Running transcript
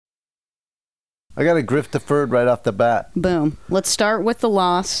I got a grift deferred right off the bat. Boom. Let's start with the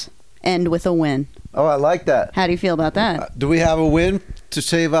loss, end with a win. Oh, I like that. How do you feel about that? Do we have a win to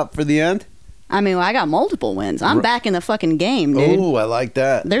save up for the end? I mean, I got multiple wins. I'm back in the fucking game, dude. Oh, I like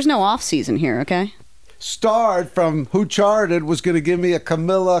that. There's no off season here, okay? Stard from Who Charted was going to give me a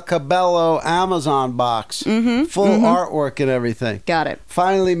Camila Cabello Amazon box. Full artwork and everything. Got it.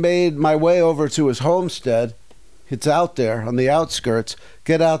 Finally made my way over to his homestead. It's out there on the outskirts.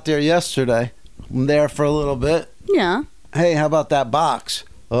 Get out there yesterday. I'm there for a little bit. Yeah. Hey, how about that box?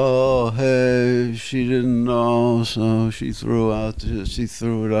 Oh, hey, she didn't know, so she threw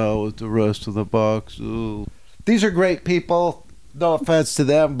it out with the rest of the box. Ooh. These are great people. No offense to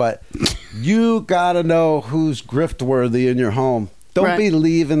them, but you got to know who's grift worthy in your home. Don't be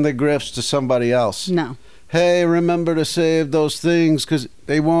leaving the grifts to somebody else. No. Hey, remember to save those things, because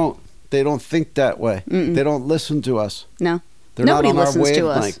they won't. They don't think that way. They don't listen to us. No. They're Nobody not on listens our to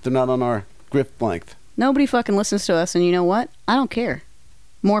wavelength. us. They're not on our grift length. Nobody fucking listens to us, and you know what? I don't care.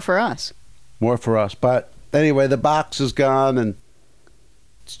 More for us. More for us. But anyway, the box is gone, and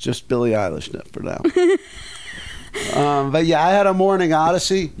it's just Billie Eilish for now. But yeah, I had a morning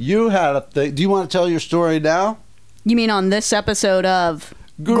odyssey. You had a thing. Do you want to tell your story now? You mean on this episode of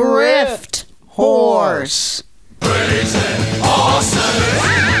Grift Horse. Crazy, awesome.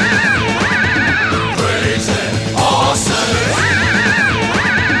 Crazy, awesome.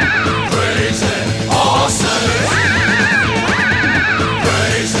 Crazy, awesome.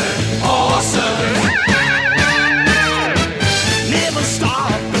 Crazy, awesome. Never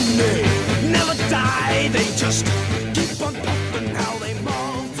stop and they never die. They just keep on popping how they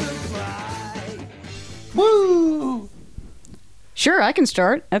multiply. Woo! Sure, I can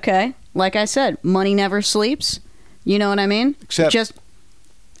start. Okay. Like I said, money never sleeps. You know what I mean? Except just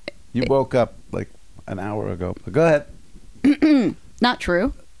you woke up like an hour ago. But go ahead. not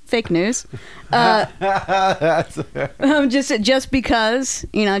true. Fake news. That's- Just because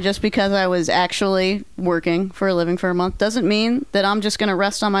I was actually working for a living for a month doesn't mean that I'm just going to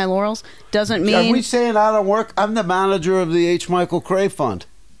rest on my laurels. Doesn't Are mean we saying I don't work? I'm the manager of the H. Michael Cray Fund.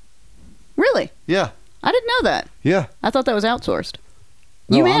 Really? Yeah. I didn't know that. Yeah. I thought that was outsourced.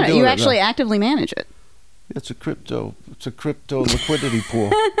 No, You I'm manage. doing You it, actually no. actively manage it. It's a crypto liquidity pool.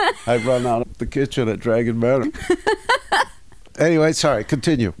 I run out of the kitchen at Dragon Manor. Anyway, sorry,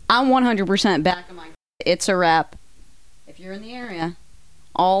 continue. I'm 100% back on my. It's a wrap. If you're in the area,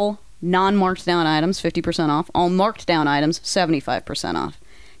 all non-marked down items 50% off. All marked down items 75% off.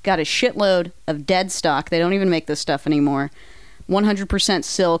 Got a shitload of dead stock. They don't even make this stuff anymore. 100%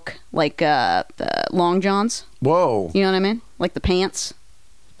 silk, like the long johns. Whoa. You know what I mean? Like the pants.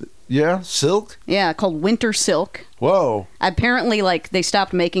 Yeah, silk? Yeah, called winter silk. Whoa. Apparently, like, they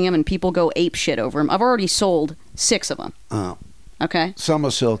stopped making them and people go ape shit over them. I've already sold 6 of them. Oh. Okay?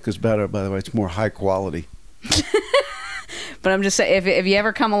 Summer silk is better, by the way. It's more high quality. But I'm just saying, if you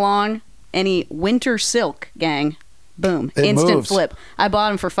ever come along, any winter silk, gang, boom, It instant moves. flip. I bought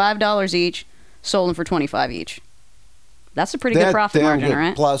them for $5 each, sold them for $25 each. That's a pretty good profit Damn margin, good.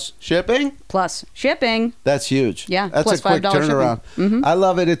 right? Plus shipping? Plus shipping. That's huge. Yeah, That's plus a quick $5 turnaround. shipping. I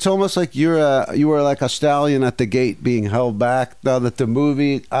love it. It's almost like you were like a stallion at the gate being held back. Now that the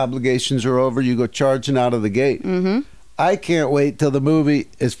movie obligations are over, you go charging out of the gate. I can't wait till the movie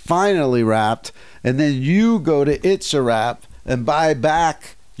is finally wrapped, and then you go to It's a Wrap and buy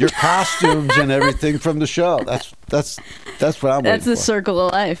back your costumes and everything from the show. That's what I'm That's waiting the for. circle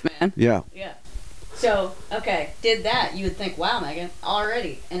of life, man. Yeah. Yeah. So, okay, did that. You would think, wow, Megan,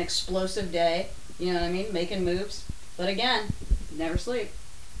 already an explosive day. You know what I mean? Making moves. But again, never sleep.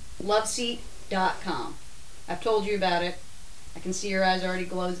 Loveseat.com. I've told you about it. I can see your eyes already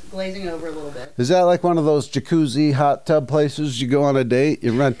glazing over a little bit. Is that like one of those jacuzzi hot tub places you go on a date?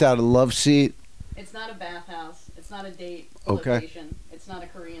 You rent out a love seat? It's not a bathhouse. It's not a date Okay. location. It's not a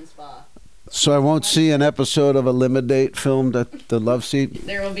Korean spa. So I won't see an episode of Eliminate filmed at the love seat?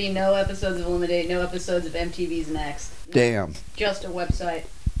 There will be no episodes of Eliminate, no episodes of MTV's Next. Damn. Just a website,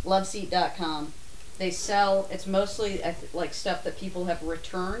 loveseat.com. They sell, it's mostly like stuff that people have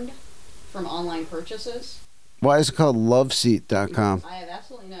returned from online purchases. Why is it called loveseat.com? I have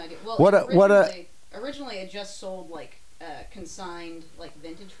absolutely no idea. Well, What originally it just sold like consigned like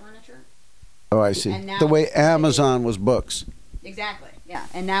vintage furniture. Oh, I see. And now The way it's- Amazon was books. Exactly. Yeah,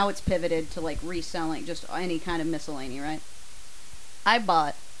 and now it's pivoted to like reselling just any kind of miscellany, right? I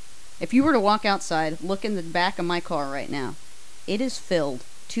bought. If you were to walk outside, look in the back of my car right now, it is filled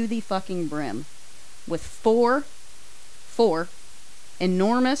to the fucking brim with four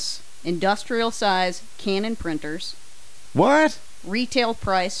enormous industrial size Canon printers. What? Retail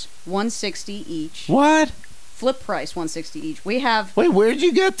price $160 each. What? Flip price 160 each. We have Wait, where'd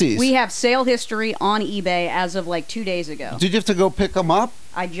you get these? sale history on eBay as of like 2 days ago. Did you have to go pick them up?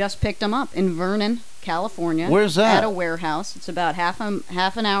 I just picked them up in Vernon, California. Where's that? At a warehouse. It's about half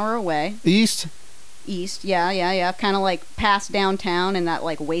an hour away. East? East, yeah. Kind of like past downtown in that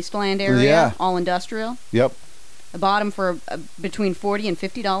like wasteland area. Yeah. All industrial. Yep. I bought them for between $40 and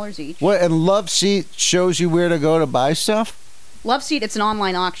 $50 each. What? And Love Seat shows you where to go to buy stuff? Love Seat, it's an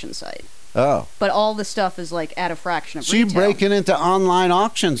online auction site. Oh. But all the stuff is like at a fraction of So retail. you're breaking into online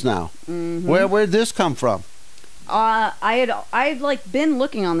auctions now. Mm-hmm. Where'd this come from? I had like been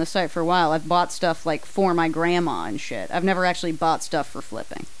looking on the site for a while. I've bought stuff like for my grandma and shit. I've never actually bought stuff for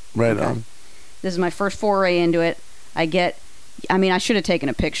flipping. Right Okay. on. This is my first foray into it. I should have taken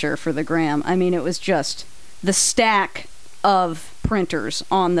a picture for the gram. I mean, it was just the stack of printers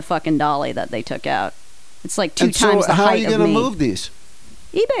on the fucking dolly that they took out. It's like two And so times the how are height you of gonna me. move these?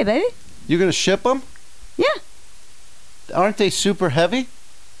 eBay, baby. You're going to ship them? Yeah. Aren't they super heavy?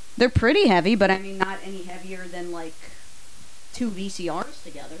 They're pretty heavy, but I mean, not any heavier than like 2 VCRs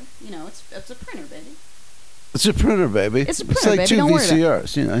together. You know, it's a printer, baby. It's a printer, baby. It's a It's printer, like baby. 2 Don't worry about it.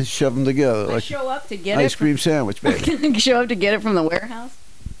 VCRs. You know, shove them together I like show up to get ice it. cream sandwich, baby. Show up to get it from the warehouse,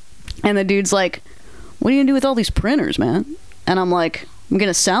 and the dude's like, "What are you gonna do with all these printers, man?" And I'm like, "I'm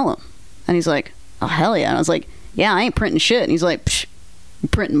gonna sell them." And he's like, "Oh hell yeah!" And I was like, "Yeah, I ain't printing shit." And he's like, "Psh, I'm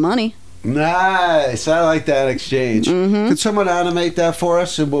printing money." Nice. I like that exchange. Mm-hmm. Could someone animate that for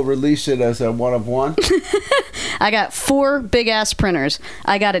us and we'll release it as a one of one? I got 4 big ass printers.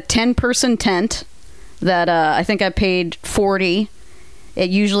 I got a 10-person tent that I think I paid $40. It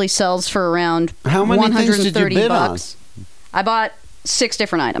usually sells for around How many things did you $130 bid on? bucks. I bought 6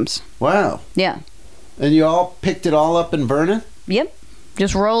 different items. Wow. Yeah. And you all picked it all up in Vernon? Yep.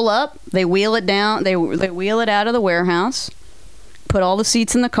 Just roll up. They wheel it down. They wheel it out of the warehouse. Put all the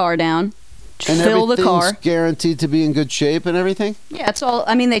seats in the car down. And Fill the everything's car. guaranteed to be in good shape and everything? Yeah, it's all.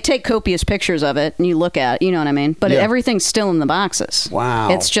 I mean, they take copious pictures of it, and you look at it. You know what I mean? But Yeah. everything's still in the boxes. Wow.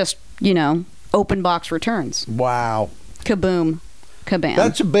 It's just open box returns. Wow. Kaboom, kabam.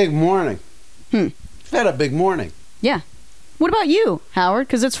 That's a big morning. Hmm. You've had a big morning. Yeah. What about you, Howard?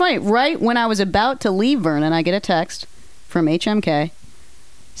 Because it's funny. Right when I was about to leave Vernon, I get a text from HMK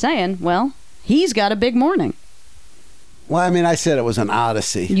saying, "Well, he's got a big morning." Well, I mean, I said it was an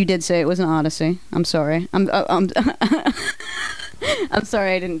odyssey. You did say it was an odyssey. I'm sorry. I'm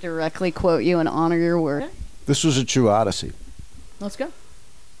sorry I didn't directly quote you and honor your word. This was a true odyssey. Let's go.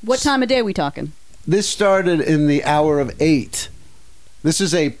 What time of day we talking? This started in the hour of 8. This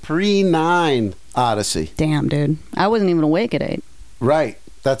is a pre-9 odyssey. Damn, dude. I wasn't even awake at 8. Right.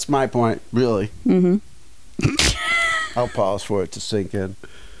 That's my point, really. Mm-hmm. I'll pause for it to sink in.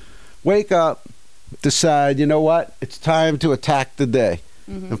 Wake up, decide, you know what? It's time to attack the day.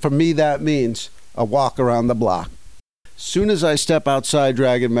 Mm-hmm. And for me, that means a walk around the block. Soon as I step outside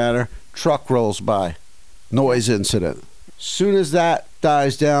Dragon Manor, truck rolls by. Noise incident. Soon as that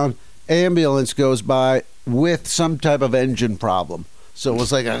dies down, ambulance goes by with some type of engine problem. So it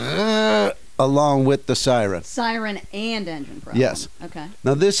was like a along with the siren. Siren and engine problem. Yes. Okay.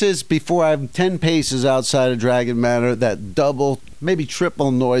 Now this is before I'm 10 paces outside of Dragon Manor, that double, maybe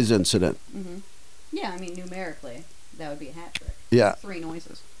triple noise incident. Mm-hmm. Yeah, I mean, numerically, that would be a hat trick. Yeah. 3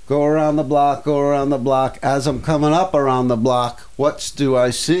 noises. Go around the block, go around the block. As I'm coming up around the block, what do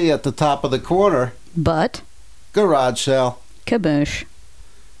I see at the top of the corner? But, Garage sale. kaboosh.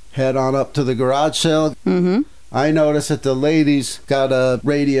 Head on up to the garage sale. Mm-hmm. I notice that the ladies got a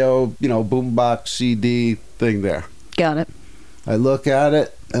radio, boombox CD thing there. Got it. I look at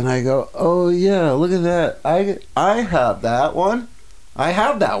it and I go, oh yeah, look at that. I have that one. I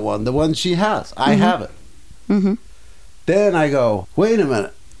have that one, the one she has. I have it. Mm-hmm. Then I go, wait a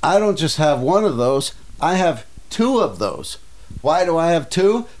minute. I don't just have one of those. I have 2 of those. Why do I have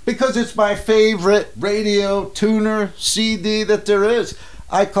 2? Because it's my favorite radio tuner CD that there is.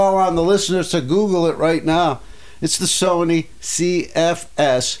 I call on the listeners to Google it right now. It's the Sony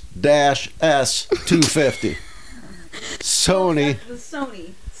CFS-S250. Sony The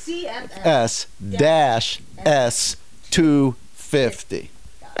Sony CFS. S-S250.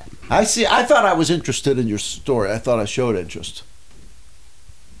 I see. I thought I was interested in your story. I thought I showed interest.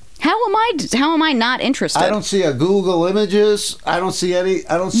 How am I not interested? I don't see a Google Images. I don't see any.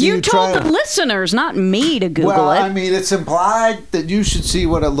 I don't see You you told trying. the listeners, not me, to Google Well, it. I mean, it's implied that you should see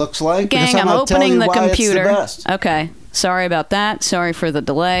what it looks like. Gang, because I'm not telling opening you the why computer. It's the best. Okay. Sorry about that. Sorry for the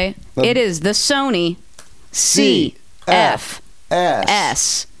delay. The- It is the Sony CFS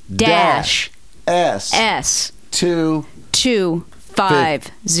dash S250.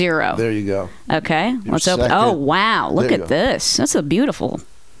 S250. There you go. Okay. Your Let's open. second. Oh, wow. Look There you at go. this. This is beautiful.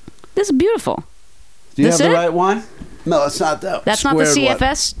 This is beautiful. Do you That's have the it? right one? No, it's not that. That's not the squared one.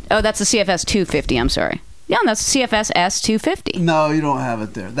 CFS. Oh, that's the CFS 250. I'm sorry. Yeah, that's the CFS S250. No, you don't have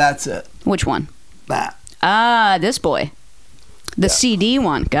it there. That's it. Which one? That. Ah, this boy. The CD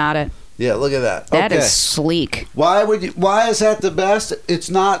one. Got it. Yeah, look at that. That okay. is sleek. Why is that the best? It's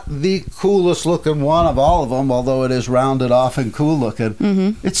not the coolest looking one of all of them, although it is rounded off and cool looking.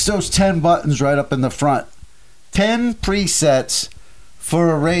 Mm-hmm. It's those 10 buttons right up in the front. 10 presets for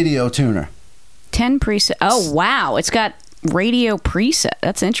a radio tuner. 10 preset. Oh, wow. It's got radio preset.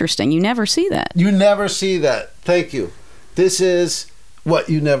 That's interesting. You never see that. You never see that. Thank you. This is what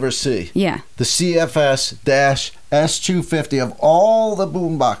you never see. Yeah. The CFS-S250 of all the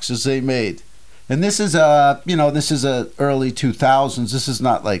boom boxes they made. And this is a early 2000s. This is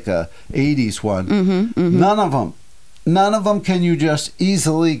not like a 80s one. Mm-hmm. None of them can you just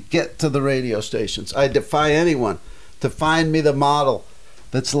easily get to the radio stations. I defy anyone to find me the model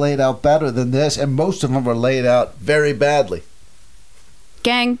that's laid out better than this, and most of them are laid out very badly.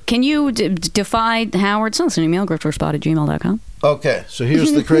 Gang, can you defy Howard? Send us an email, grifterspot@gmail.com. Okay, so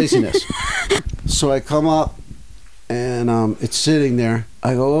here's the craziness. So I come up, and it's sitting there.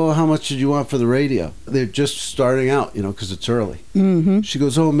 I go, oh, how much did you want for the radio? They're just starting out, because it's early. Mm-hmm. She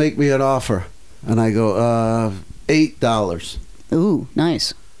goes, oh, make me an offer. And I go, $8. Ooh,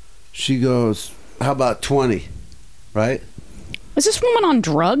 nice. She goes, how about 20? Right? Is this woman on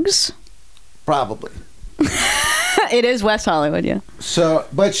drugs? Probably. It is West Hollywood, yeah. So,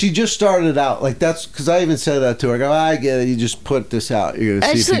 but she just started out. Like, that's because I even said that to her. I go, I get it. You just put this out. You're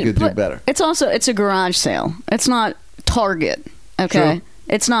going to see if you could do better. It's a garage sale. It's not Target, okay? True.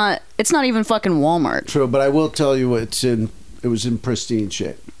 It's not even fucking Walmart. True, but I will tell you it was in pristine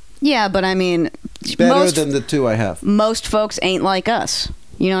shape. Yeah, but I mean, Better than the two I have. most folks ain't like us.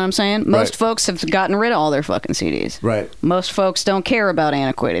 You know what I'm saying? Most Right. folks have gotten rid of all their fucking CDs. Right. Most folks don't care about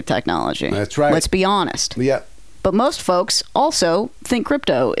antiquated technology. That's right. Let's be honest. Yeah. But most folks also think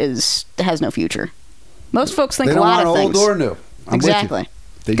crypto has no future. Most folks think They a don't lot want of old things. or new. I'm with you. Exactly.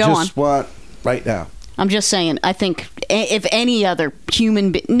 They Go just want right now. I'm just saying, I think if any other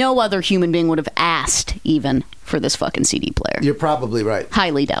no other human being would have asked even for this fucking CD player. You're probably right.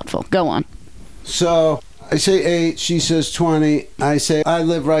 Highly doubtful. Go on. So I say 8. She says 20. I say, I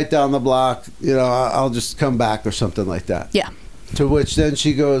live right down the block. I'll just come back or something like that. Yeah. To which then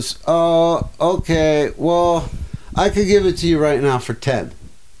she goes, oh, okay, well, I could give it to you right now for 10.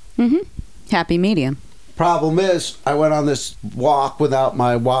 Mm-hmm. Happy medium. Problem is, I went on this walk without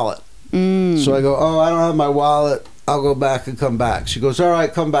my wallet. Mm. So I go, oh, I don't have my wallet. I'll go back and come back. She goes, all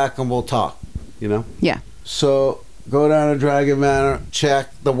right, come back and we'll talk, Yeah. So go down to Dragon Manor, check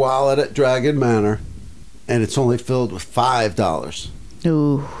the wallet at Dragon Manor, and it's only filled with $5.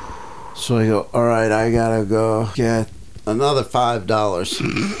 Ooh. So I go, all right, I gotta go get another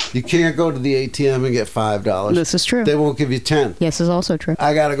 $5. You can't go to the ATM and get $5. This is true. They won't give you 10. Yes, is also true.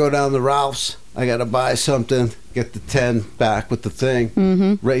 I gotta go down to Ralph's. I gotta buy something, get the 10 back with the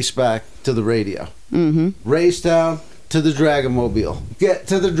thing, race back to the radio. Mm-hmm. Race down to the Dragonmobile. Get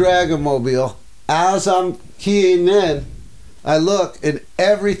to the Dragonmobile. As I'm keying in, I look and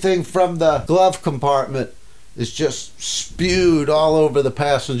everything from the glove compartment is just spewed all over the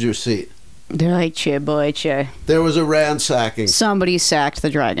passenger seat. Boy. There was a ransacking. Somebody sacked the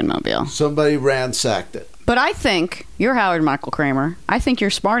Dragonmobile. Somebody ransacked it. But I think, you're Howard Michael Kramer, I think you're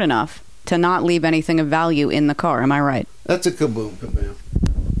smart enough to not leave anything of value in the car. Am I right? That's a kaboom, kabam.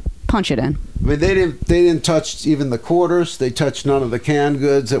 Punch it in. I mean, they didn't touch even the quarters. They touched none of the canned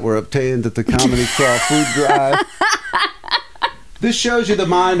goods that were obtained at the Comedy Crawl food drive. This shows you the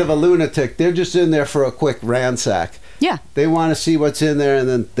mind of a lunatic. They're just in there for a quick ransack. Yeah. They want to see what's in there and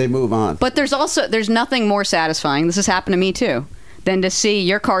then they move on. But there's nothing more satisfying, this has happened to me too, than to see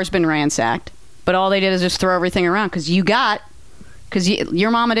your car's been ransacked, but all they did is just throw everything around because your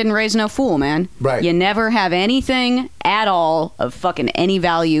mama didn't raise no fool, man. Right. You never have anything at all of fucking any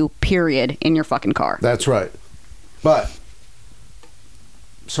value, period, in your fucking car. That's right. But,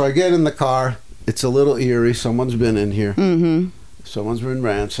 so I get in the car. It's a little eerie. Someone's been in here. Mm-hmm. Someone's been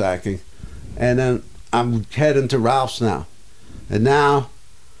ransacking. And then I'm heading to Ralph's now. And now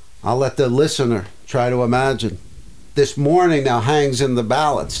I'll let the listener try to imagine. This morning now hangs in the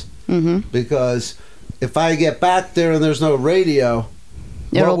balance. Mm-hmm. Because if I get back there and there's no radio,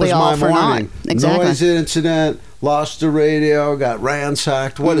 It'll what was be all my for morning? naught. Exactly. Noise incident, lost the radio, got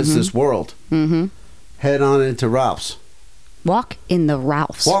ransacked. What is this world? Mm-hmm. Head on into Ralph's. Walk in the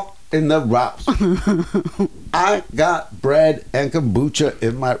Ralphs. Walk in the Ralph's. I got bread and kombucha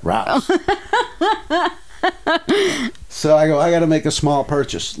in my Ralph's. So I go, I got to make a small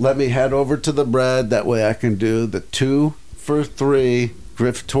purchase. Let me head over to the bread. That way I can do the 2 for $3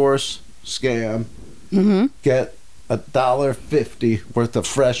 Grift Horse scam get $1.50 worth of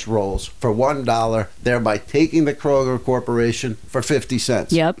fresh rolls for $1, thereby taking the Kroger Corporation for 50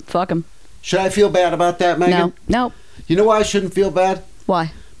 cents. Yep. Fuck them. Should I feel bad about that, Megan? No. Nope. You know why I shouldn't feel bad?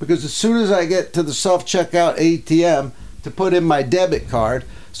 Why? Because as soon as I get to the self-checkout ATM to put in my debit card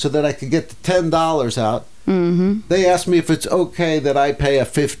so that I could get the $10 out, they ask me if it's okay that I pay a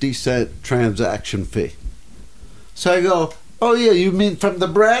 50-cent transaction fee. So I go, oh yeah, you mean from the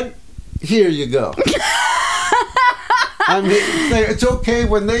bread? Here you go. I mean, it's okay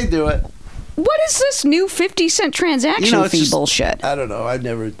when they do it. What is this new 50-cent transaction it's fee just- bullshit? I don't know. I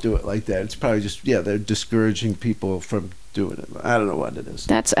never do it like that. It's probably just, they're discouraging people from doing it. I don't know what it is.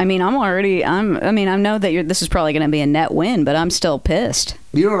 I know that this is probably going to be a net win, but I'm still pissed.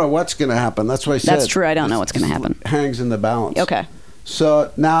 You don't know what's going to happen. That's what I said. That's true. I don't know what's going to happen. Hangs in the balance. Okay.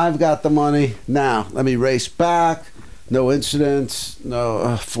 So now I've got the money. Now let me race back. No incidents.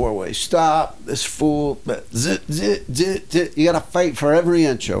 No four-way stop. This fool. Zit, zit, zit, zit. You got to fight for every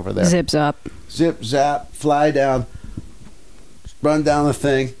inch over there. Zips up. Zip, zap, fly down. Run down the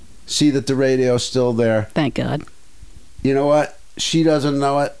thing. See that the radio's still there. Thank God. You know what? She doesn't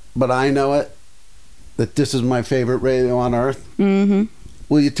know it, but I know it. That this is my favorite radio on earth. Mm-hmm.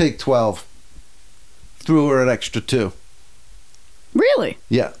 Will you take 12? Threw her an extra 2. Really?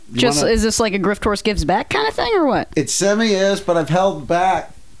 Yeah. Is this like a Grift Horse Gives Back kind of thing or what? It semi-is, but I've held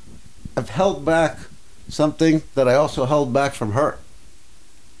back something that I also held back from her.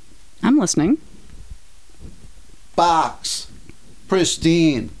 I'm listening. Box.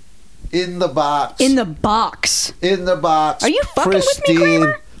 Pristine. In the box. In the box. In the box. Are you fucking with me, Pristine.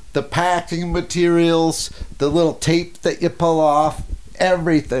 Kramer? The packing materials, the little tape that you pull off,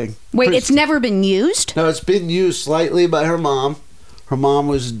 everything. Wait, it's never been used? No, it's been used slightly by her mom. Her mom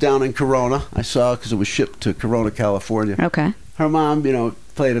was down in Corona. I saw it because it was shipped to Corona, California. Okay. Her mom,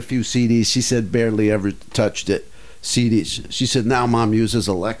 played a few CDs. She said barely ever touched it. CDs. She said now mom uses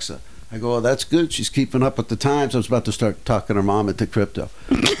Alexa. I go, oh, that's good. She's keeping up with the times. I was about to start talking her mom into crypto.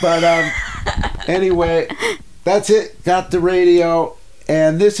 But anyway, that's it. Got the radio.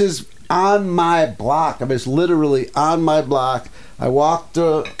 And this is on my block. I mean, it's literally on my block. I walked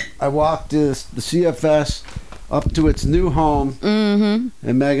the CFS up to its new home. Mm-hmm.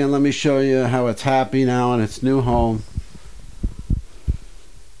 And Megan, let me show you how it's happy now in its new home.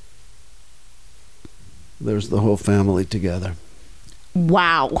 There's the whole family together.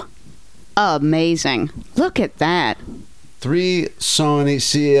 Wow. Amazing. Look at that. 3 Sony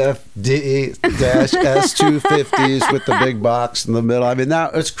CFD-S250s with the big box in the middle. I mean, now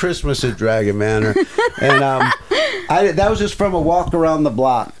it's Christmas at Dragon Manor. And that was just from a walk around the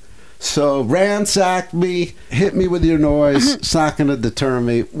block. So ransack me, hit me with your noise. It's not going to deter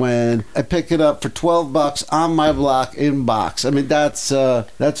me when I pick it up for $12 on my block in box. I mean, that's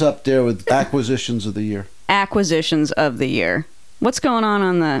up there with acquisitions of the year. Acquisitions of the year. What's going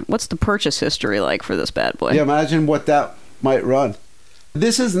on what's the purchase history like for this bad boy? Yeah, imagine what that might run.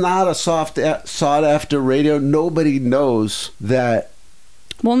 This is not a sought after radio. Nobody knows that.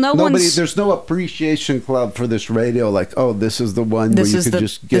 Well, there's no appreciation club for this radio. Like, oh, this is the one where you could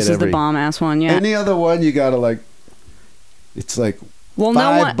just get This is the bomb ass one. Yeah. Any other one, you gotta it's like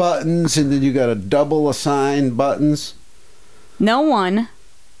 5 buttons, and then you gotta double assign buttons. No one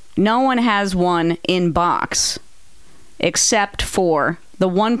has one in box, except for the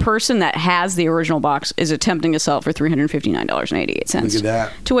one person that has the original box is attempting to sell it for $359.88. Look at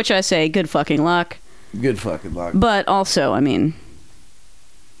that. To which I say, good fucking luck. Good fucking luck. But also, I mean,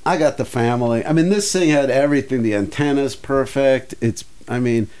 I got the family. I mean, this thing had everything. The antenna's perfect. When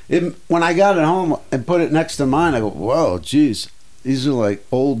I got it home and put it next to mine, I go, whoa, geez. These are like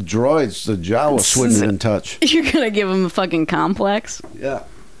old droids the Jawas wouldn't in touch. You're going to give them a fucking complex? Yeah.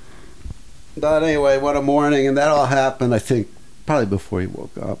 But anyway, what a morning. And that all happened, I think, probably before he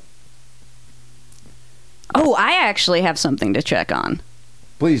woke up. Oh, I actually have something to check on.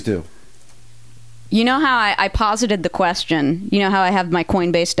 Please do. You know how I posited the question? You know how I have my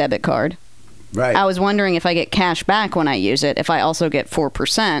Coinbase debit card? Right. I was wondering if I get cash back when I use it, if I also get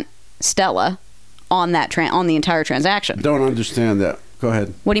 4% Stella on that on the entire transaction. Don't understand that. Go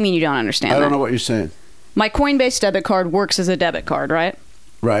ahead. What do you mean you don't understand that? I don't know what you're saying. My Coinbase debit card works as a debit card, right?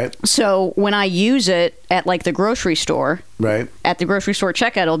 Right. So when I use it at like the grocery store, right, at the grocery store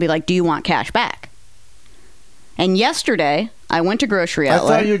checkout, it'll be like, do you want cash back? And yesterday, I went to Grocery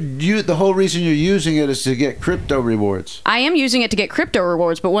Outlet. I thought the whole reason you're using it is to get crypto rewards. I am using it to get crypto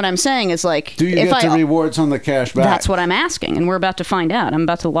rewards, but what I'm saying is like... Do you get the rewards on the cash back? That's what I'm asking, and we're about to find out. I'm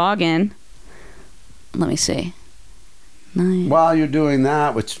about to log in. Let me see. While you're doing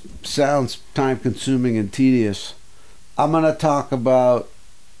that, which sounds time-consuming and tedious, I'm going to talk about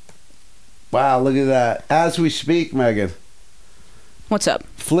Wow, look at that. As we speak, Megan, What's up?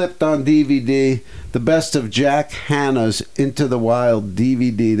 flipped on DVD, the best of Jack Hanna's Into the Wild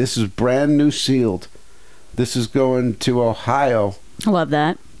DVD. This is brand new sealed. This is going to Ohio, I love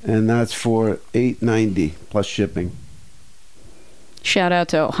that. and that's for $8.90 plus shipping. Shout out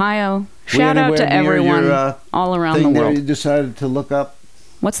to Ohio. We Shout out anywhere to near everyone your, all around the thing there world. you decided to look up?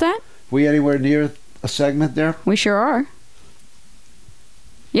 What's that? We anywhere near a segment there? We sure are.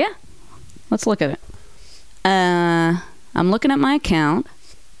 Yeah. Let's look at it. I'm looking at my account.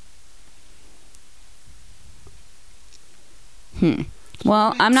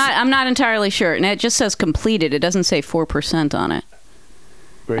 Well, I'm not entirely sure. And it just says completed. It doesn't say 4% on it.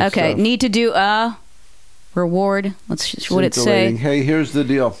 Great Okay, stuff. need to do a reward. What it say? Scintillating. Hey, here's the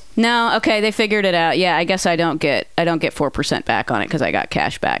deal. No, okay, they figured it out. Yeah, I guess I don't get 4% back on it because I got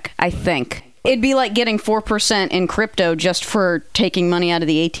cash back. I think it'd be like getting 4% in crypto just for taking money out of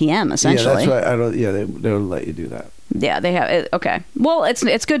the ATM, essentially. Yeah, that's right. I don't. Yeah, they'll let you do that. Yeah, they have it. Okay, well,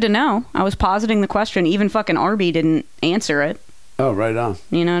 it's good to know. I was positing the question. Even fucking Arby didn't answer it. Oh, right on.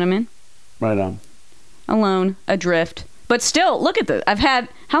 You know what I mean? Right on. Alone, adrift, but still, look at this.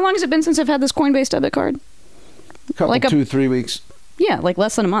 How long has it been since I've had this Coinbase debit card? A couple, Like 2-3 weeks. Yeah, like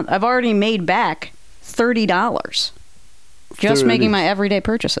less than a month. I've already made back $30 just 30. making my everyday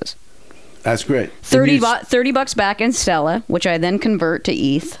purchases. That's great. 30 bucks back in Stella, which I then convert to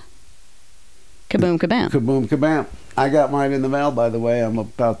ETH. Kaboom, kabam. Kaboom, kabam. I got mine in the mail, by the way. I'm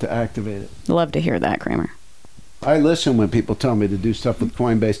about to activate it. Love to hear that, Kramer. I listen when people tell me to do stuff with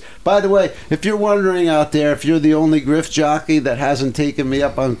Coinbase. By the way, if you're wondering out there, if you're the only grift jockey that hasn't taken me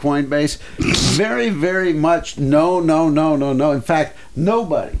up on Coinbase, very, very much no. In fact,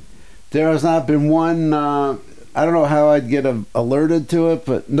 nobody. There has not been one. I don't know how I'd get alerted to it,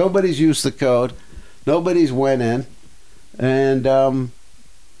 but nobody's used the code. Nobody's went in. And And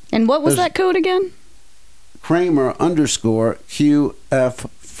what was There's- that code again? Kramer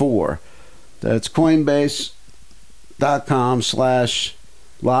 _QF4. That's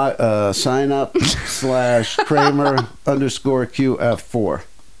Coinbase.com/sign up /Kramer _QF4.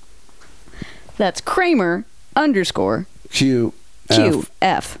 That's Kramer QF4.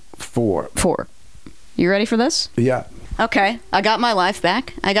 QF4. You ready for this? Yeah. Okay, I got my life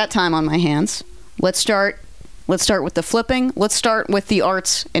back. I got time on my hands. Let's start with the flipping. Let's start with the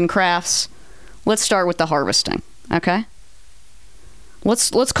arts and crafts. Let's start with the harvesting. Okay?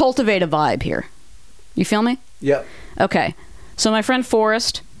 Let's cultivate a vibe here. You feel me? Yep. Okay. So my friend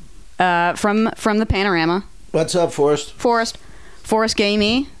Forrest from the Panorama. What's up, Forrest? Forrest gave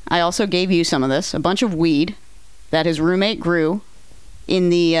me, I also gave you some of this, a bunch of weed that his roommate grew in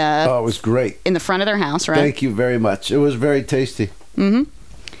the Oh, it was great. in the front of their house, right? Thank you very much. It was very tasty. Mm-hmm.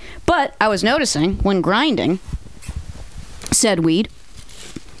 But I was noticing when grinding said weed,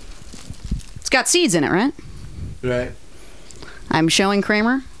 it's got seeds in it, right? Right. I'm showing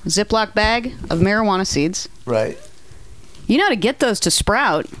Kramer a Ziploc bag of marijuana seeds. Right. You know how to get those to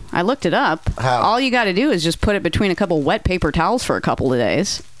sprout. I looked it up. How? All you got to do is just put it between a couple wet paper towels for a couple of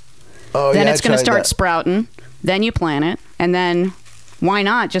days. Oh, Then yeah, it's I going to tried start that. sprouting. Then you plant it. And then why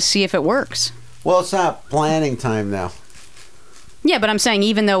not just see if it works? Well, it's not planting time now. Yeah, but I'm saying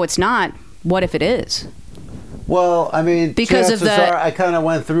even though it's not, what if it is? Well, I mean, Because of chances the- are, I kind of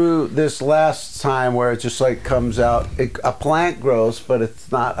went through this last time where it just like comes out. A plant grows, but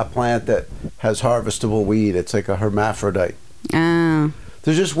it's not a plant that has harvestable weed. It's like a hermaphrodite. Oh.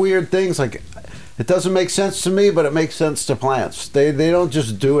 There's just weird things. Like, it doesn't make sense to me, but it makes sense to plants. They don't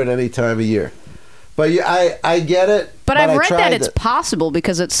just do it any time of year. But yeah, I get it. But I've I read that tried it's it. possible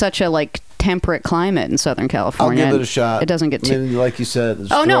because it's such a like temperate climate in Southern I'll California. give it a shot. It doesn't get too. I mean, like you said.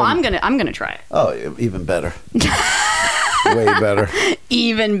 it's Oh no, thrown- I'm gonna try it. Oh, even better. Way better.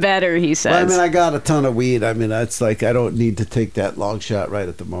 Even better, he says. Well, I mean, I got a ton of weed. I mean, it's like I don't need to take that long shot right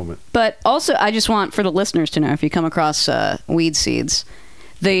at the moment. But also, I just want for the listeners to know if you come across weed seeds,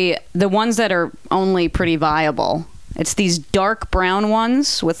 the ones that are only pretty viable. It's these dark brown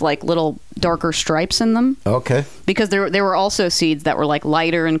ones with like little darker stripes in them. Okay. Because there were also seeds that were like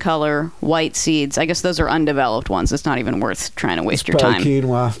lighter in color, white seeds. I guess those are undeveloped ones. It's not even worth trying to waste your time. Probably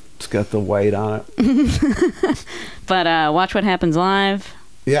quinoa. It's got the white on it. But watch what happens live.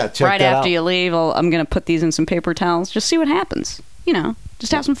 Yeah, check Right that after out. you leave, I'm going to put these in some paper towels. Just see what happens. You know,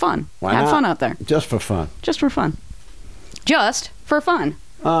 just have some fun. Why have not? fun out there. Just for fun. Just for fun. Just for fun.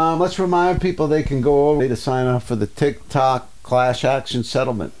 Let's remind people they can go over to sign up for the TikTok class action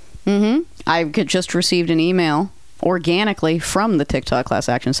settlement. Mm-hmm. I just received an email organically from the TikTok class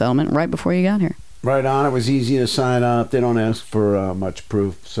action settlement right before you got here. Right on. It was easy to sign up. They don't ask for much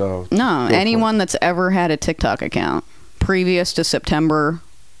proof. So No, go for anyone that's ever had a TikTok account previous to September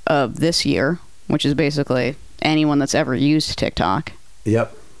of this year, which is basically anyone that's ever used TikTok,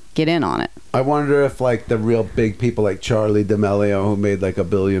 Yep. get in on it. I wonder if like the real big people like Charlie D'Amelio who made like $1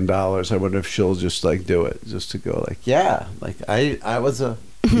 billion, I wonder if she'll just like do it just to go like, yeah, like I was a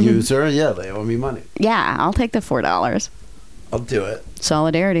user. Yeah, they owe me money. Yeah, I'll take the $4. I'll do it.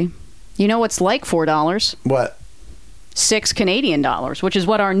 Solidarity. You know what's like $4? What? $6 Canadian, which is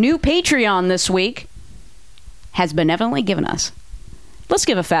what our new Patreon this week has benevolently given us. Let's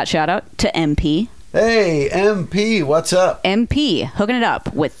give a fat shout out to MP. Hey, MP, what's up? MP hooking it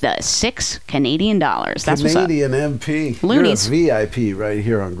up with the $6 Canadian. That's Canadian MP. Loonies. You're a VIP right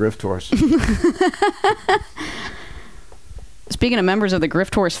here on Grift Horse. Speaking of members of the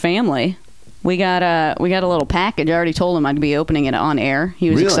Grift Horse family, we got a little package. I already told him I'd be opening it on air. He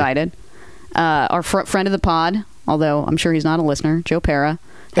was Really? excited. Our friend of the pod, although I'm sure he's not a listener, Joe Pera,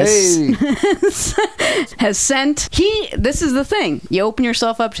 Hey, has sent. This is the thing. You open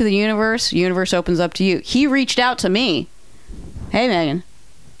yourself up to the universe opens up to you. He reached out to me. Hey, Megan,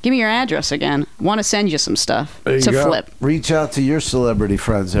 give me your address again. Want to send you some stuff there you to go. flip. Reach out to your celebrity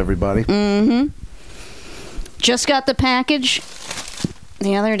friends, everybody. Just got the package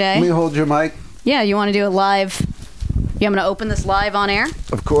the other day. Let me hold your mic. Yeah, you want to do it live? You want me to open this live on air?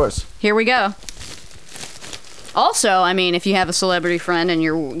 Of course. Here we go. Also, I mean, if you have a celebrity friend and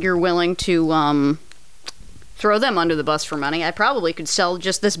you're willing to throw them under the bus for money, I probably could sell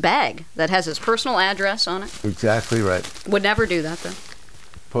just this bag that has his personal address on it. Exactly right. Would never do that, though.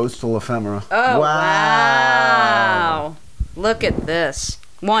 Postal ephemera. Oh, wow. Look at this.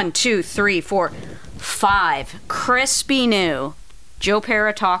 1, 2, 3, 4, 5. Crispy new. Joe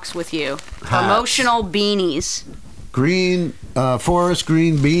Pera talks with you. Promotional beanies. Green, forest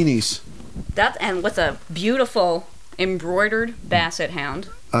green beanies. That, and with a beautiful embroidered basset hound.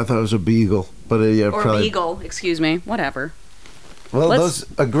 I thought it was a beagle, but yeah, Or probably. beagle, excuse me. Whatever. Well, Let's-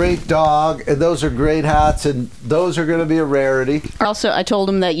 a great dog, and those are great hats, and those are going to be a rarity. Also, I told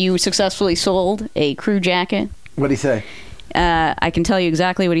him that you successfully sold a crew jacket. What do you say? I can tell you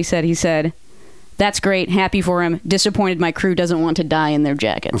exactly what he said. He said, "That's great. Happy for him. Disappointed my crew doesn't want to die in their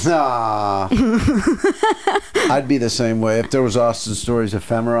jackets." Nah. I'd be the same way if there was Austin Stories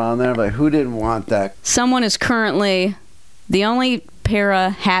ephemera on there. Like, who didn't want that? Someone is currently the only Para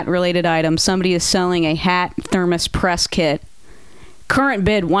hat related item. Somebody is selling a hat thermos press kit. Current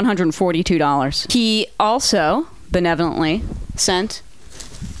bid $142. He also benevolently sent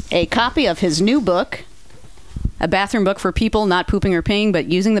a copy of his new book, a bathroom book for people not pooping or peeing but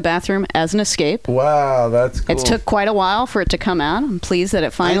using the bathroom as an escape. Wow, that's cool. It took quite a while for it to come out. I'm pleased that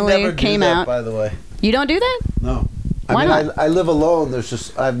it finally I never came do that, out. by the way. You don't do that? No. Why not? I live alone. There's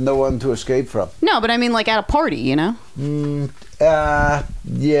just I have no one to escape from. No, but I mean like at a party, you know? Yeah.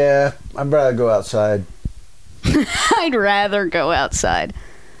 I'd rather go outside. I'd rather go outside.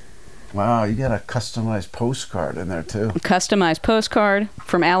 Wow, you got a customized postcard in there too. Customized postcard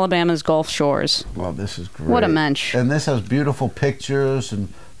from Alabama's Gulf Shores. Well, this is great. What a mensch. And this has beautiful pictures and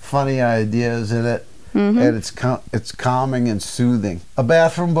funny ideas in it. Mm-hmm. And it's calming and soothing. A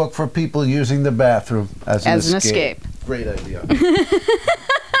bathroom book for people using the bathroom as an escape. Great idea.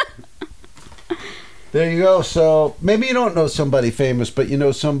 There you go. So maybe you don't know somebody famous, but you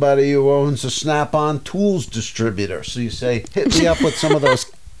know somebody who owns a Snap-on tools distributor. So you say, hit me up with some of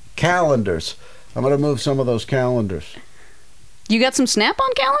those calendars. I'm going to move some of those calendars. You got some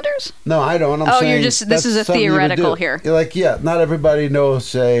Snap-on calendars? No, I don't. I'm Oh, saying you're just- this that's is a something you would theoretical do. here. You're like, yeah, not everybody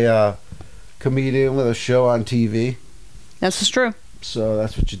knows a comedian with a show on TV. This is true. So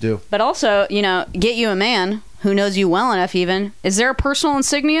that's what you do. But also, you know, get you a man who knows you well enough even. Is there a personal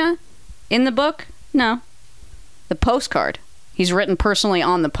insignia in the book? No. The postcard. He's written personally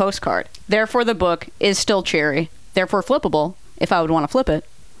on the postcard. Therefore, the book is still cherry. Therefore, flippable, if I would want to flip it.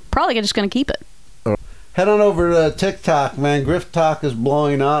 Probably just going to keep it. Head on over to TikTok, man. Grift Talk is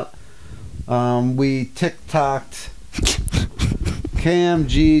blowing up. We TikToked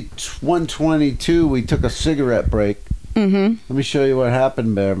KMG 122. We took a cigarette break. Mm-hmm. Let me show you what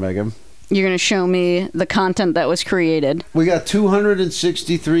happened there, Megan. You're going to show me the content that was created. We got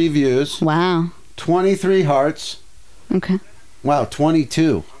 263 views, Wow. 23 hearts. Okay. Wow,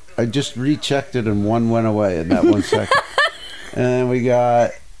 22. I just rechecked it and one went away in that 1 second. And then we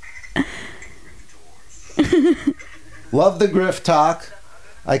got Love the Grift Talk.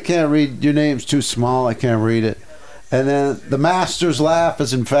 I can't read, your name's too small, I can't read it. And then the Master's Laugh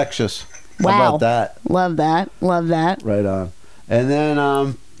is infectious. How Wow. about that? Love that. Love that. Right on. And then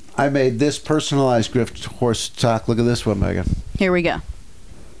I made this personalized Grift Horse Talk. Look at this one, Megan. Here we go.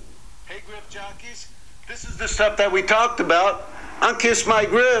 Hey, Grift Jockeys. This is the stuff that we talked about on Kiss My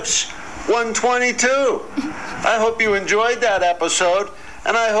Grifts 122. I hope you enjoyed that episode.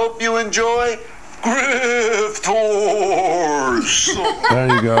 and I hope you enjoy Grift Horse.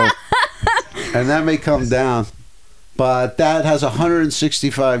 There you go. And that may come down, but that has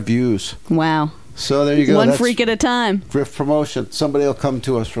 165 views. Wow. So there you go. One That's freak at a time. Grift promotion. Somebody will come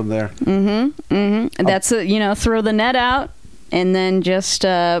to us from there. And that's throw the net out and then just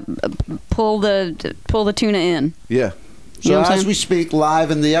pull the tuna in. Yeah. You So know what I'm as saying? we speak live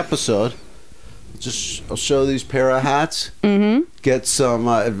in the episode, I'll show these pair of hats. Mm-hmm. Get some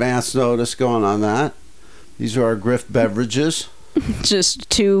advance notice going on that. These are our Grift beverages. Just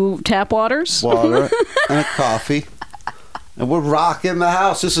 2 tap waters. Water and a coffee. And we're rocking the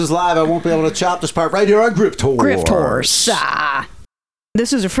house. This is live. I won't be able to chop this part right here on Grift Horse. Grift Horse. Ah.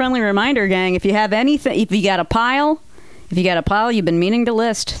 This is a friendly reminder, gang. If you have anything, if you got a pile you've been meaning to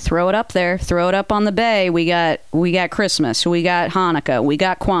list, throw it up there. Throw it up on the bay. We got Christmas. We got Hanukkah. We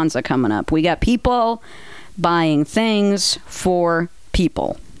got Kwanzaa coming up. We got people buying things for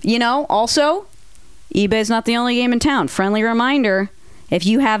people. Also, eBay's not the only game in town. Friendly reminder, if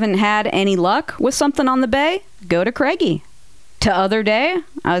you haven't had any luck with something on the bay, go to Craigie. To other day,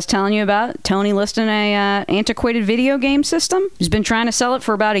 I was telling you about Tony listing a antiquated video game system. He's been trying to sell it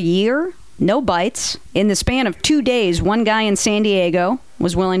for about a year. No bites. In the span of 2 days, one guy in San Diego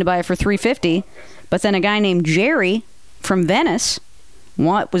was willing to buy it for $350, but then a guy named Jerry from Venice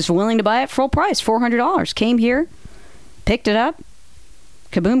was willing to buy it full price, $400. Came here, picked it up,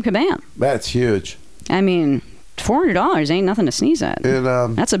 kaboom, kabam. That's huge. I mean, $400 ain't nothing to sneeze at.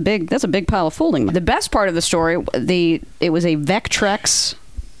 That's a big pile of folding. The best part of the story, it was a Vectrex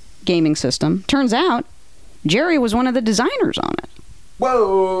gaming system. Turns out, Jerry was one of the designers on it.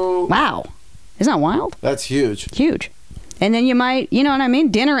 Whoa! Wow, isn't that wild? That's huge. Huge. And then you might, you know what I mean,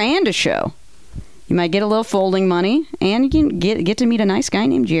 dinner and a show. You might get a little folding money, and you can get to meet a nice guy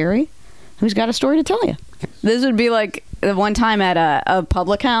named Jerry, who's got a story to tell you. This would be like the one time at a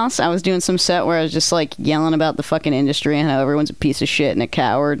public house, I was doing some set where I was just like yelling about the fucking industry and how everyone's a piece of shit and a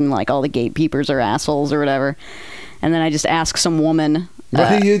coward and like all the gatekeepers are assholes or whatever. And then I just asked some woman.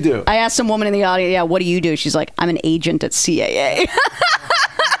 What do you do? I asked some woman in the audience, yeah, what do you do? She's like, I'm an agent at CAA.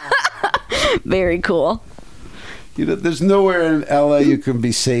 Very cool. There's nowhere in LA you can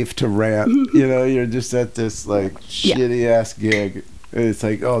be safe to rant. You're just at this like shitty ass gig. It's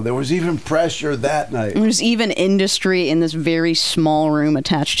like, oh, there was even pressure that night. There's even industry in this very small room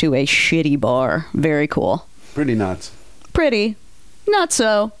attached to a shitty bar. Very cool. Pretty nuts. Pretty. Not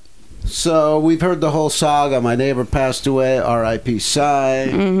so. So we've heard the whole saga. My neighbor passed away, R.I.P.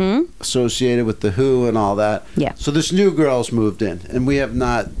 Psy, associated with The Who and all that. Yeah. So this new girl's moved in, and we have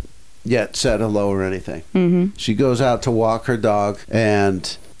not yet said hello or anything. Mm-hmm. She goes out to walk her dog,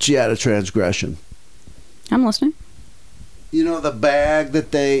 and she had a transgression. I'm listening. The bag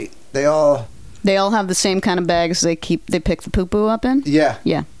that they all have the same kind of bags they pick the poo-poo up in? Yeah.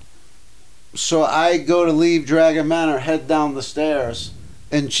 Yeah. So I go to leave Dragon Manor, head down the stairs,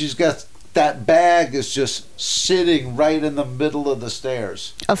 and she's got that bag is just sitting right in the middle of the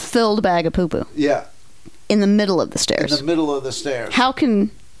stairs. A filled bag of poo-poo. Yeah. In the middle of the stairs. In the middle of the stairs. How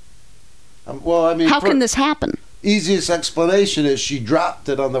can how can this happen? Easiest explanation is she dropped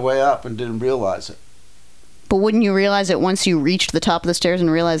it on the way up and didn't realize it. But wouldn't you realize it once you reached the top of the stairs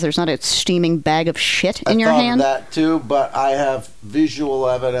and realized there's not a steaming bag of shit in your hand? I thought of that too, but I have visual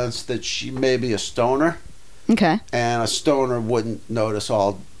evidence that she may be a stoner. Okay. And a stoner wouldn't notice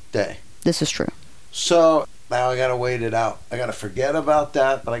all day. This is true. So now I gotta wait it out. I gotta forget about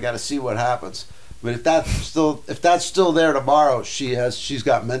that, but I gotta see what happens. But if that's still there tomorrow, she's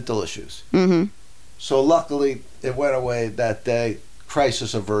got mental issues. Mm-hmm. So luckily it went away that day.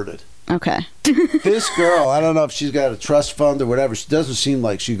 Crisis averted. Okay. This girl, I don't know if she's got a trust fund or whatever. She doesn't seem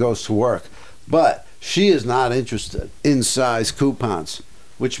like she goes to work, but she is not interested in size coupons,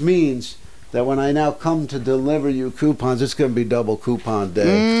 which means that when I now come to deliver you coupons, it's going to be double coupon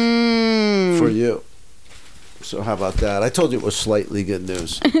day for you. So how about that? I told you it was slightly good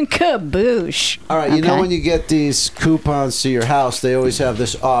news. Kaboosh. All right, you know when you get these coupons to your house, they always have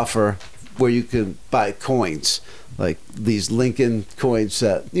this offer where you can buy coins. Like these Lincoln coins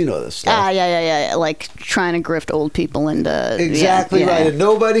that, this stuff. Yeah. Like trying to grift old people into... Exactly right. And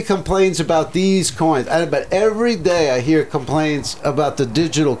nobody complains about these coins. But every day I hear complaints about the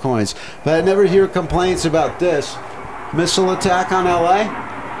digital coins. But I never hear complaints about this. Missile attack on L.A.?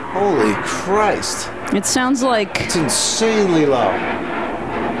 Holy Christ. It sounds like... It's insanely low.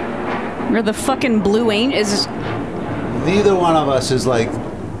 Or the fucking Blue Angel is... Neither one of us is like...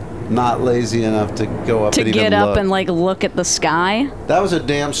 not lazy enough to go up to and even get up look. and like look at the sky. That was a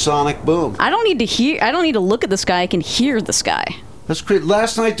damn sonic boom. I don't need to look at the sky. I can hear the sky. That's great.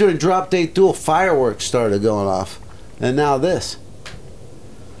 Last night during Drop Date Duel, fireworks started going off, and now this.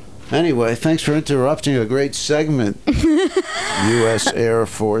 Anyway, thanks for interrupting a great segment, U.S. Air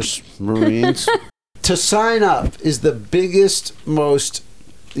Force Marines. To sign up is the biggest, most,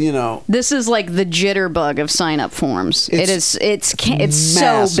 This is like the jitterbug of sign-up forms. It's so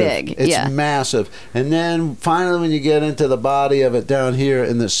big. It's massive. And then finally when you get into the body of it down here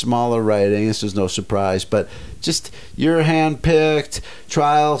in the smaller writing, this is no surprise, but just your hand-picked,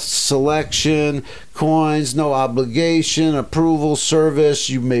 trial selection, coins, no obligation, approval, service,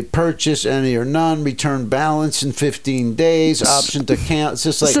 you may purchase any or none, return balance in 15 days, option to cancel. It's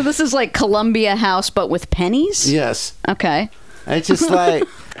just like... So this is like Columbia House, but with pennies? Yes. Okay. It's just like...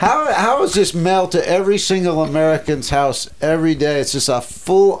 How is this mailed to every single American's house every day? It's just a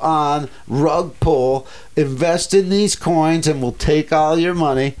full-on rug pull. Invest in these coins and we'll take all your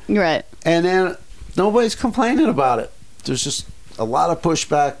money. Right. And then nobody's complaining about it. There's just a lot of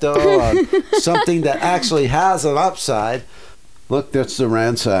pushback, though, on something that actually has an upside. Look, that's the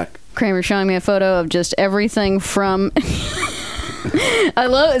ransack. Kramer showing me a photo of just everything from... I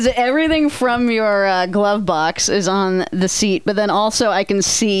love everything from your glove box is on the seat, but then also I can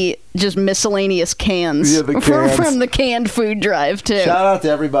see just miscellaneous cans, Yeah, the cans. From the canned food drive too. Shout out to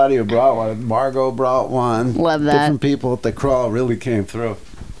everybody who brought one. Margot brought one. Love that. Different people at the crawl really came through.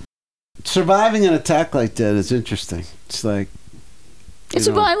 Surviving an attack like that is interesting. It's like... It's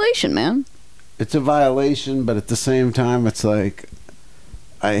a violation, man. It's a violation, but at the same time, it's like...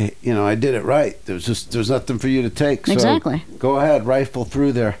 I did it right. There's nothing for you to take. So exactly. Go ahead, rifle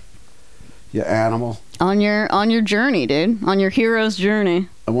through there, you animal. On your journey, dude. On your hero's journey.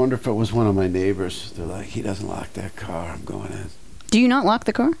 I wonder if it was one of my neighbors. They're like, he doesn't lock that car. I'm going in. Do you not lock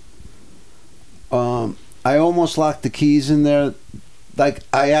the car? I almost locked the keys in there. Like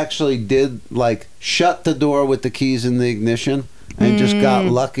I actually did, like shut the door with the keys in the ignition, and just got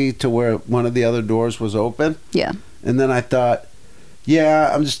lucky to where one of the other doors was open. Yeah. And then I thought.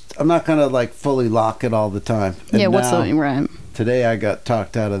 Yeah, I'm not gonna like fully lock it all the time. And yeah, what's the right? Today I got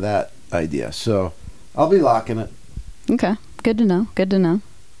talked out of that idea, so I'll be locking it. Okay, good to know. Good to know.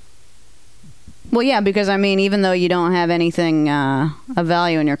 Well, yeah, because I mean, even though you don't have anything of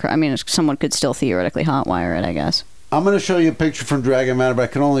value in your car, I mean, someone could still theoretically hotwire it, I guess. I'm gonna show you a picture from Dragon Manor, but I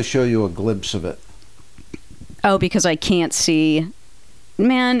can only show you a glimpse of it. Oh, because I can't see.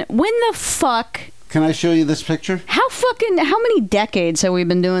 Man, when the fuck? Can I show you this picture? How many decades have we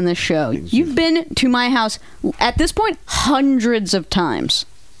been doing this show? You've been to my house, at this point, hundreds of times.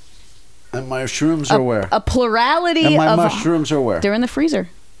 And my shrooms are where? A plurality and my of... mushrooms are where? They're in the freezer.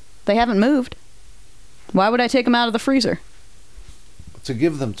 They haven't moved. Why would I take them out of the freezer? To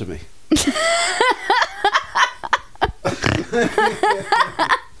give them to me.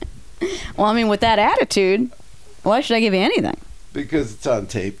 Well, I mean, with that attitude, why should I give you anything? Because it's on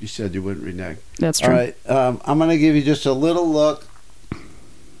tape. You said you wouldn't renege. That's true. All right. I'm going to give you just a little look.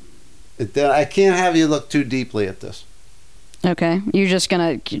 I can't have you look too deeply at this. Okay. You're just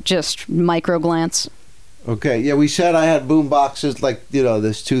going to micro glance. Okay. Yeah, we said I had boom boxes like,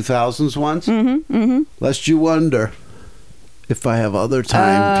 this 2000s ones. Mm-hmm. Mm-hmm. Lest you wonder if I have other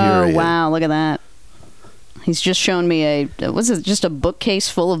time period. Oh, wow. Look at that. He's just shown me just a bookcase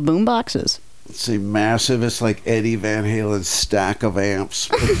full of boom boxes. It's massive. It's like Eddie Van Halen's stack of amps.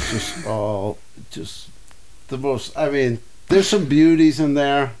 It's just the most. I mean, there's some beauties in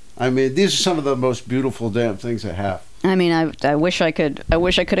there. I mean, these are some of the most beautiful damn things I have. I mean, I wish I could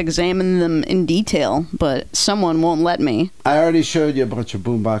examine them in detail, but someone won't let me. I already showed you a bunch of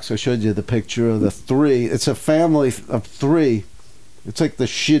boomboxes. I showed you the picture of the three. It's a family of three. It's like the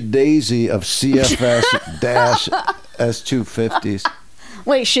Shidaisy of CFS-S250s.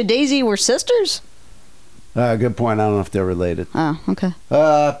 Wait, Shidaisy were sisters? Good point. I don't know if they're related. Oh, okay.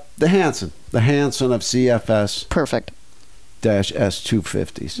 The Hanson of CFS. Perfect.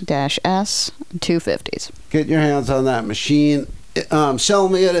 -S250s. -S250s. Get your hands on that machine. Sell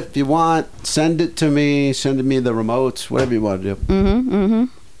me it if you want. Send it to me. Send me the remotes. Whatever you want to do. Mm-hmm. Mm-hmm.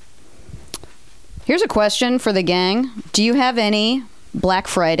 Here's a question for the gang. Do you have any Black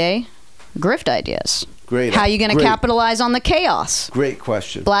Friday grift ideas? Great. How are you going to capitalize on the chaos? Great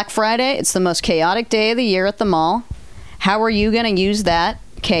question. Black Friday, it's the most chaotic day of the year at the mall. How are you going to use that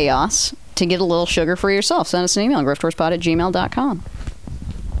chaos to get a little sugar for yourself? Send us an email, grifthorsepod@gmail.com.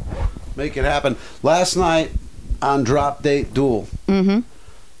 Make it happen. Last night on Drop Date Duel. Mm-hmm.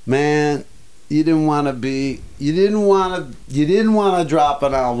 Man, you didn't want to drop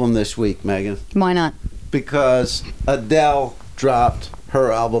an album this week, Megan. Why not? Because Adele dropped her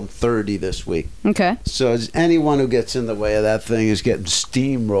album 30 this week. Okay. So anyone who gets in the way of that thing is getting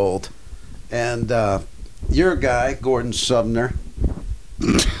steamrolled. And your guy, Gordon Sumner,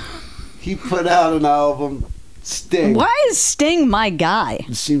 he put out an album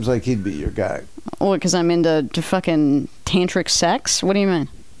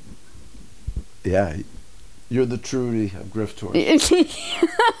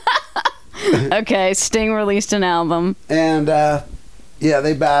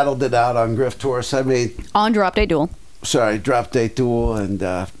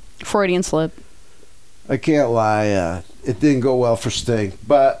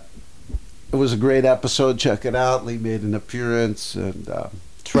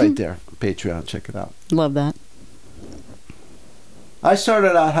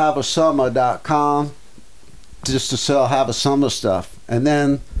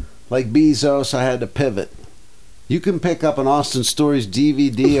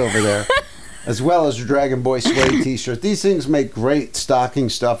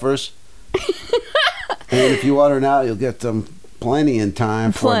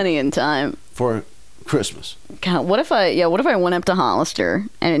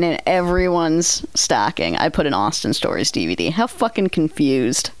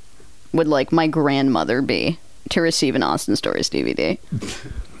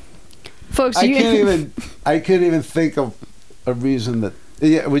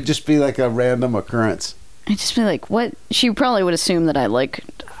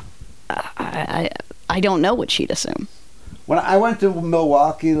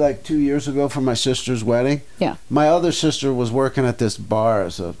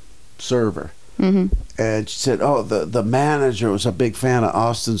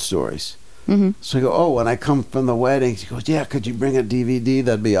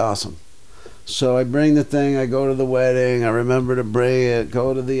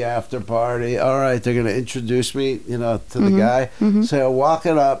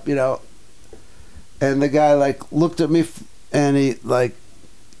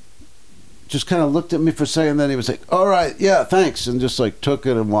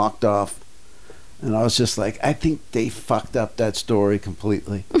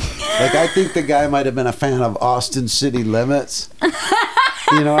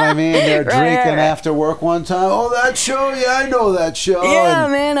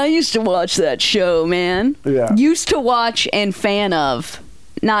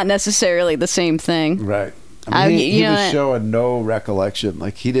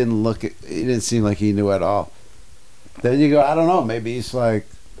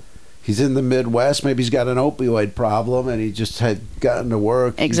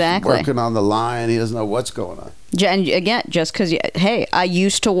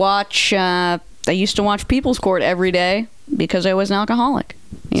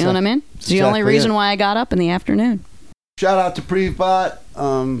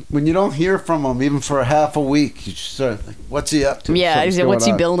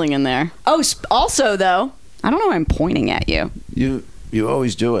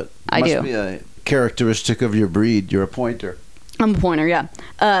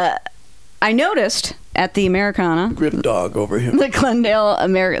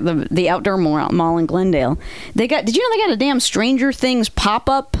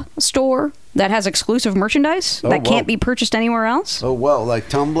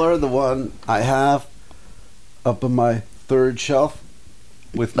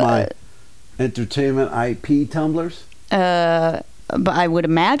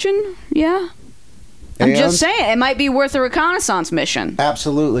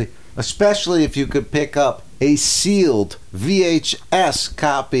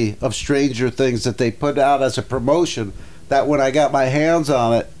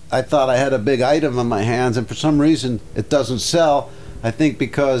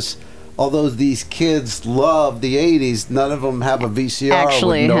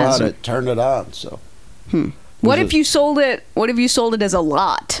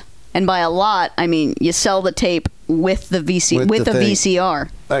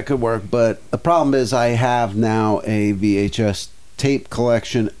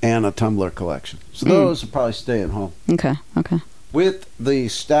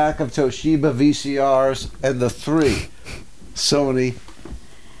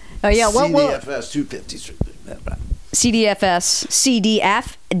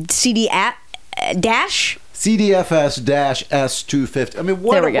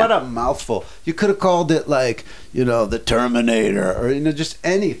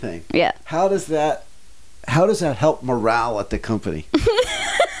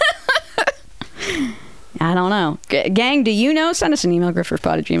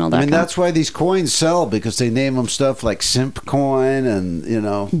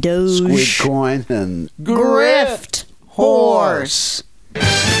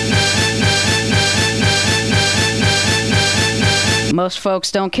Thank Most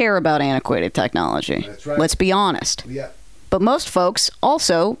folks don't care about antiquated technology. That's right. Let's be honest. Yeah. But most folks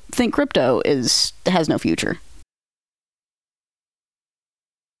also think crypto has no future.